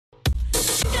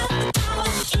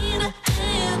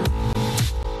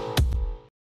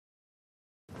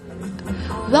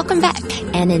Welcome back,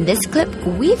 and in this clip,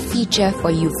 we feature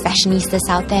for you fashionistas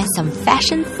out there some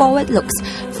fashion-forward looks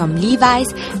from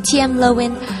Levi's, TM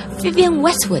Lewin, Vivienne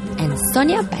Westwood, and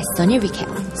Sonia by Sonia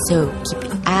Rykiel. So keep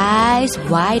your eyes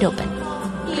wide open.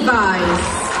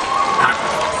 Levi's.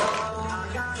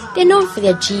 They're known for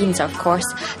their jeans, of course,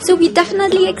 so we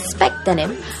definitely expect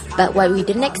denim. But what we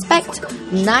didn't expect,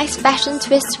 nice fashion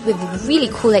twists with really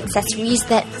cool accessories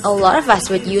that a lot of us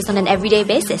would use on an everyday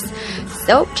basis.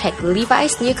 So check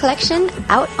Levi's new collection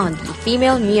out on the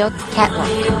Female New York catwalk.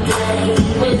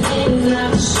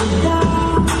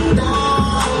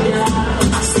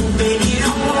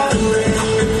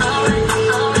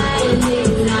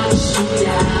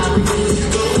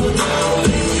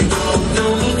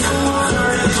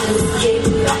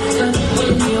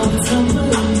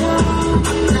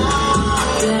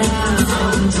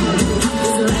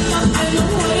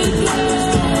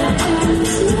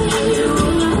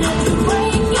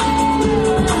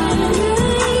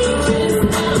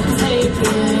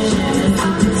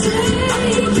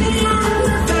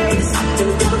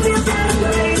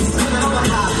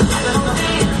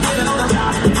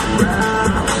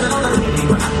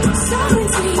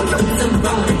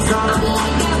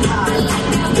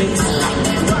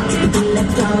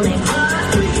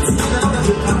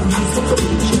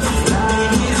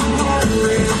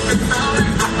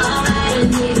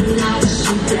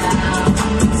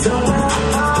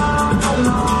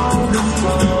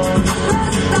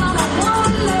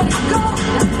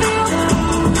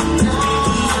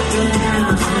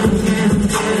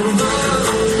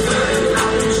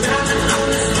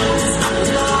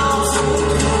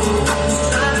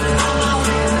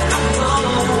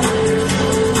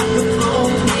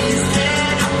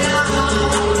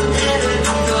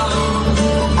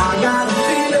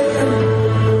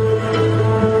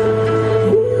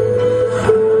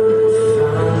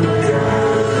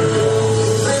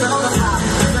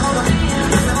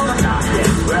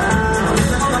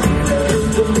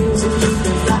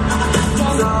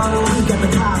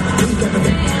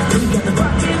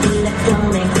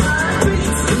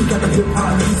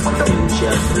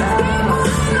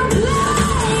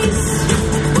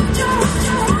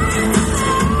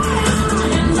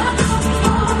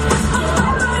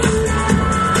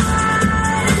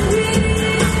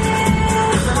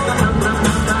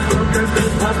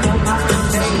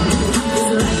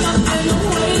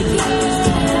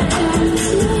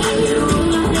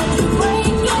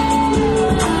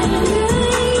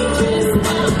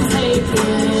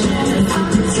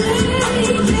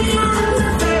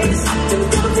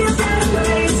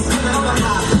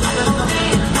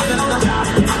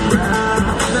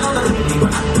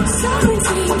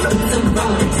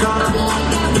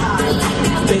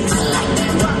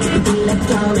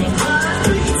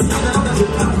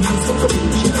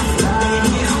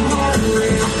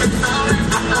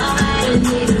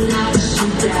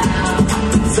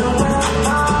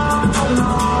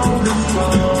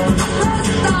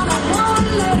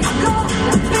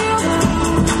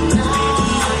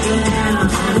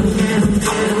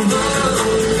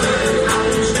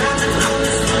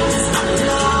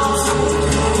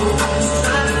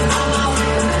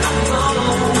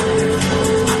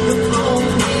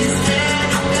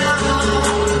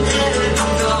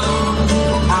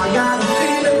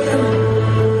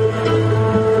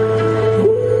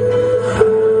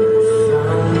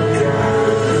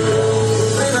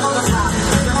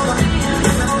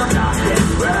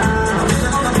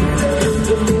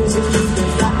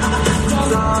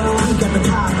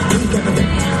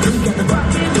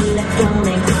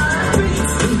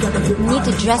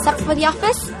 Dress up for the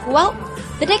office? Well,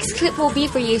 the next clip will be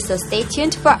for you, so stay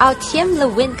tuned for our TM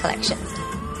Lewin collection.